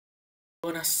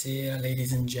Buonasera,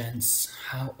 ladies and gents.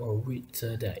 How are we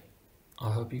today? I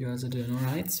hope you guys are doing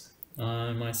alright.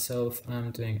 Myself,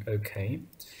 I'm doing okay.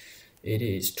 It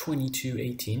is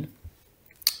 22:18.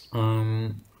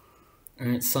 And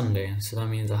it's Sunday, so that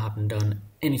means I haven't done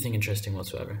anything interesting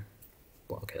whatsoever.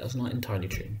 Well, okay, that's not entirely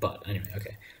true, but anyway,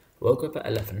 okay. Woke up at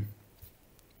 11.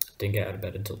 Didn't get out of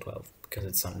bed until 12 because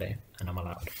it's Sunday and I'm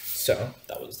allowed. So,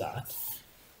 that was that.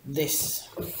 This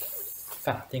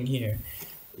fat thing here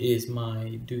is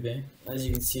my duvet. As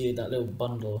you can see, that little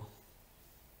bundle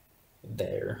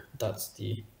there, that's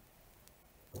the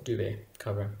duvet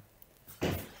cover.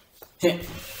 And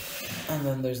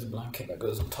then there's the blanket that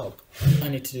goes on top. I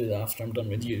need to do that after I'm done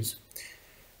with use.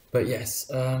 But yes,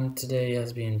 today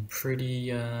has been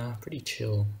pretty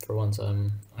chill for once.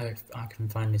 I can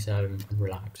finally say I'm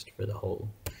relaxed for the whole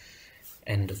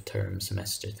end of term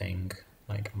semester thing.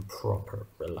 Like, I'm proper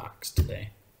relaxed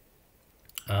today.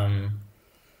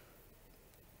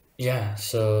 Yeah,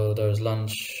 so there was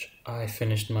lunch. I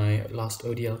finished my last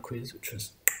ODL quiz, which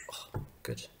was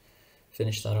good.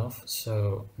 Finished that off,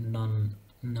 so none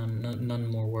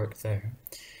more work there.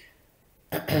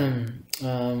 I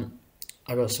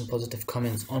got some positive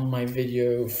comments on my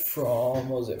video from,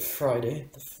 was it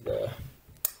Friday?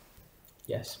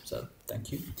 Yes, so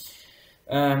thank you.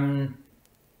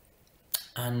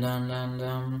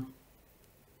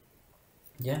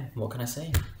 Yeah, what can I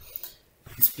say?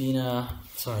 It's been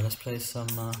sorry, let's play some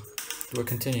we're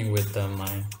continuing with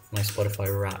my Spotify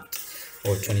Wrapped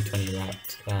or 2020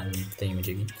 Wrapped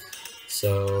thingamajiggy.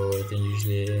 So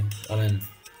usually, I mean,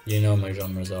 you know, my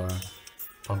genres are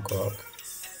punk rock,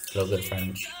 a little bit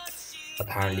French,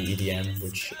 apparently EDM,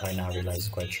 which I now realize is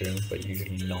quite true, but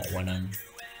usually not when I'm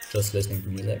just listening to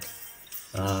music.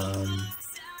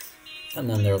 And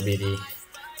then there'll be the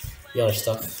other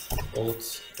stuff,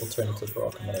 alternative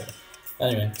rock and whatever.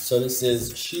 Anyway, so this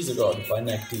is She's a God by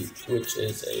Neck Deep, which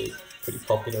is a pretty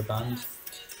popular band.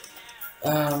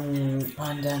 And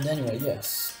then anyway,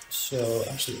 yes. So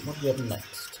actually, what do we have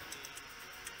next?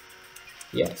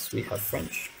 Yes, we have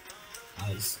French,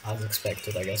 as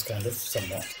expected, I guess, kind of,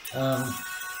 somewhat.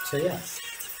 So yeah,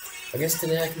 I guess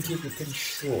today I can keep it pretty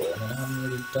short. I mean, I haven't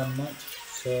really done much.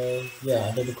 So yeah,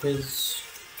 I did the quiz.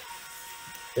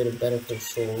 Bit of Better Call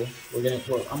Saul.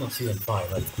 Well, I'm on season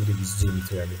 5. I've completely zoomed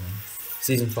through everything.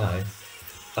 Season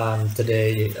 5.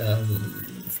 Today,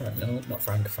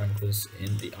 Frank was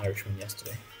in The Irishman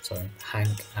yesterday. Sorry,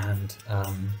 Hank and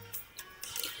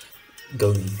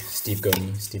Steve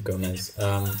Gomez.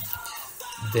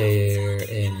 They're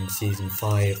in season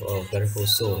 5 of Better Call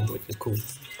Saul, which is cool.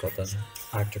 It's got that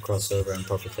actor crossover and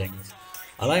proper things.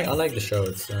 I like the show.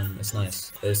 It's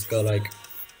nice. It's got like,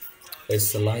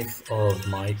 it's the life of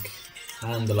Mike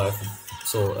and the life of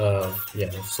Saul,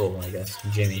 I guess,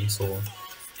 Jimmy, Saul,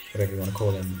 whatever you want to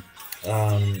call him.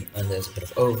 And there's a bit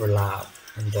of overlap,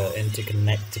 and the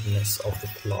interconnectedness of the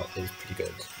plot is pretty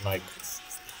good. Like,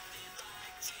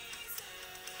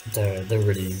 they're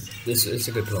really, this is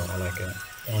a good plot. I like it.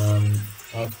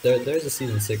 There's a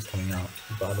season 6 coming out,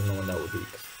 but I don't know when that will be.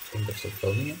 I think they're still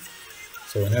filming it.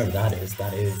 So whenever that is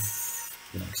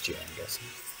next year, I'm guessing.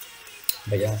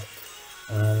 But yeah.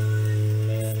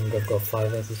 And I've got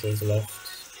 5 episodes left,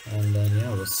 and then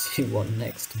yeah, we'll see what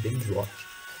next to binge watch.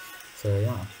 So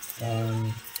yeah,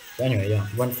 anyway, yeah,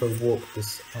 went for a walk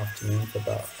this afternoon for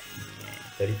about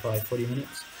 35-40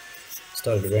 minutes.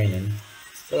 Started raining,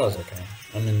 but that was okay.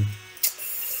 I mean,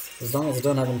 as long as I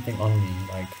don't have anything on me,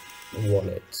 like a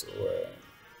wallet or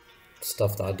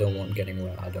stuff that I don't want getting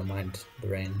wet, I don't mind the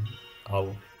rain.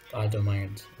 I don't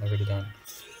mind, I really don't.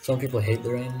 Some people hate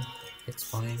the rain. It's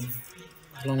fine.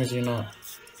 As long as you're not,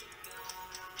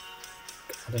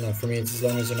 I don't know, for me it's as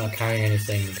long as you're not carrying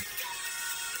anything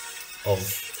of,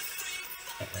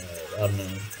 I don't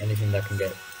know, anything that can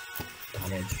get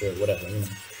damaged or whatever, you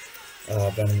know.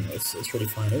 Then it's really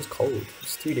fine. It was cold.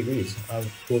 It's 3 degrees. I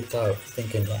walked out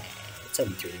thinking, it's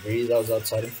only 3 degrees. I was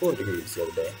outside in 4 degrees the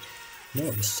other day. No,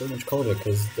 it was so much colder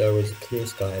because there was a clear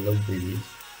sky, low breeze,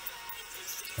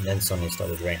 and then suddenly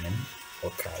started raining, or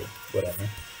cloud, whatever.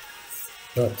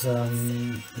 But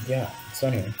yeah, so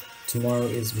anyway, tomorrow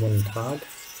is Montag.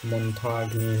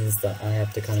 Montag means that I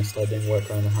have to kind of start doing work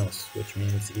around the house, which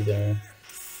means either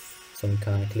some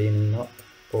kind of cleaning up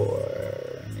or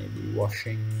maybe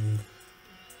washing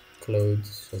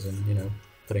clothes, as in, you know,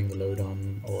 putting the load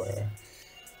on, or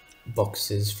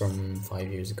boxes from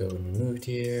 5 years ago when we moved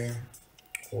here,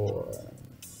 or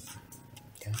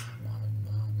yeah,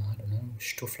 I don't know,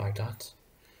 stuff like that.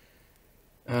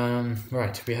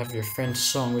 Right, we have your French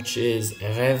song, which is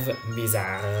Rêve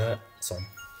Bizarre. Sorry.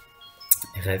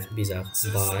 Rêve Bizarre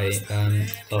by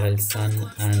Orelsan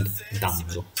and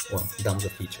Damso. Well, Damso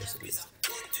features at least.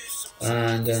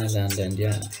 And then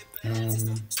yeah.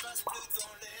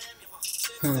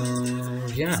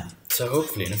 Yeah, so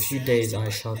hopefully in a few days I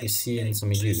shall be seeing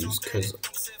some of yous, because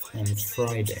on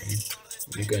Friday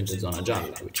we're going to Zona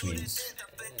Gialla, which means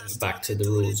back to the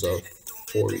rules of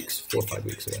 4 or 5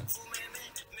 weeks ago.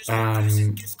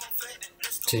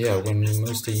 So yeah, when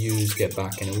most of yous get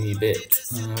back in a wee bit,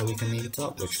 we can meet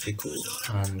up, which would be cool,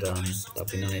 and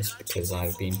that'd be nice, because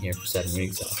I've been here for 7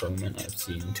 weeks at home and I've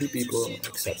seen 2 people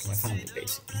except my family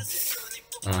basically,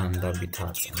 and that'd be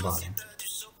Tats and Valen.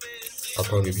 I'll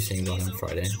probably be seeing Valen on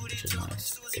Friday, which is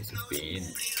nice, because it's been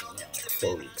like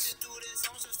 4 weeks.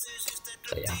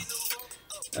 But yeah,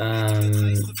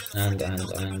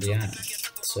 and yeah.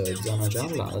 So Zona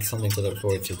Gialla, that's something to look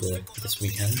forward to this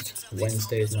weekend.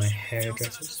 Wednesday is my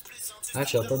hairdressers.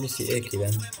 Actually, I'll probably see Iki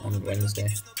then on Wednesday.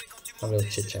 Have a little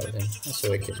chit chat with him. I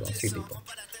saw Iki as well, 3 people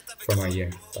from our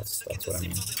year. That's what I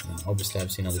mean. Obviously, I've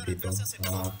seen other people.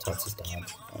 Tats's dad,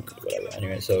 whatever.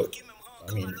 Anyway, so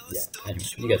I mean, yeah. Anyway,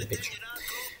 you get the picture.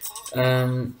 I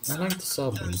like this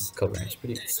album cover. It's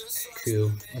pretty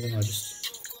cool. I don't know, just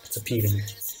it's appealing.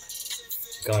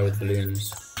 Guy with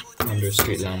balloons under a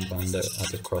street lamp and at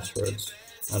the crossroads,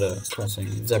 at a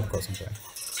crossing, zebra crossing, sorry.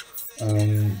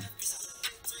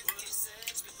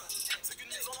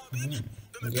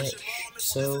 Yeah.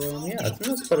 So yeah, I think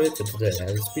that's about it for today.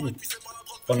 It's been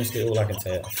honestly all I can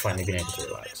say. I've finally been able to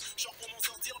relax.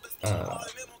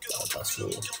 That's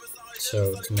all.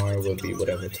 So tomorrow will be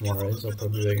whatever tomorrow is. I'll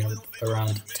probably wake up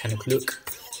around 10 o'clock,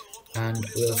 and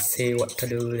we'll see what to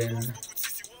do then.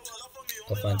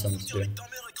 I'll find something to do.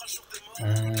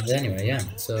 And anyway, yeah,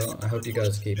 so I hope you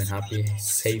guys are keeping happy,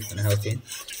 safe and healthy.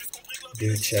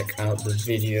 Do check out the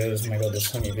videos. Oh my god, there's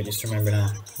so many videos to remember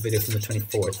now. Video from the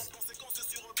 24th.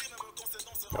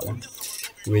 That one.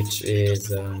 Which is,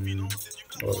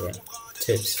 what was it?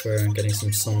 Tips for getting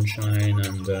some sunshine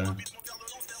and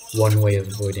one way of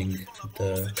avoiding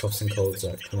the coughs and colds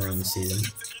that come around the season.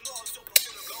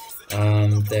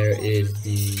 There is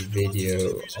the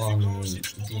video on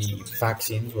the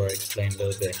vaccines where I explained a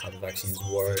little bit how the vaccines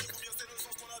work.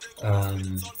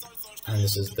 And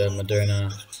this is the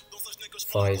Moderna,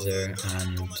 Pfizer,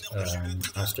 and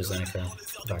AstraZeneca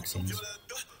vaccines.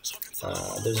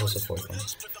 There's also 4th one.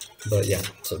 But yeah,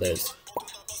 so there's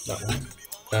that one.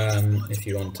 If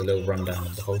you want a little rundown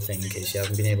of the whole thing in case you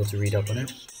haven't been able to read up on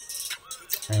it.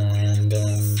 And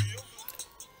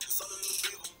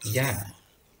yeah.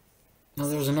 No,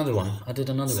 there was another one. I did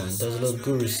another one. There was a little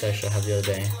guru session I had the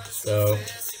other day. So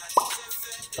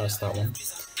that's that one.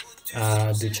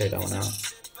 Do check that one out.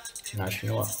 And actually,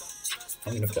 you know what?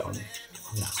 I'm gonna put it on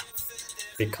now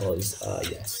because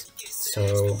yes.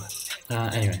 So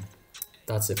anyway,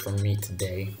 that's it from me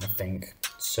today, I think.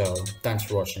 So thanks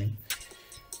for watching.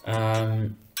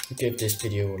 Give this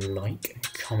video a like,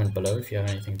 comment below if you have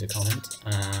anything to comment,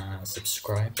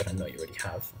 subscribe, but I know you already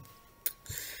have.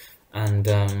 And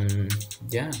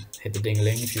yeah, hit the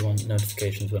ding-a-ling if you want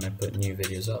notifications when I put new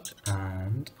videos up.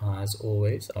 And as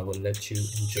always, I will let you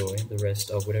enjoy the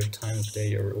rest of whatever time of day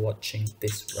you're watching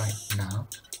this right now.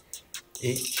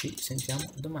 E ci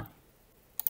sentiamo domani.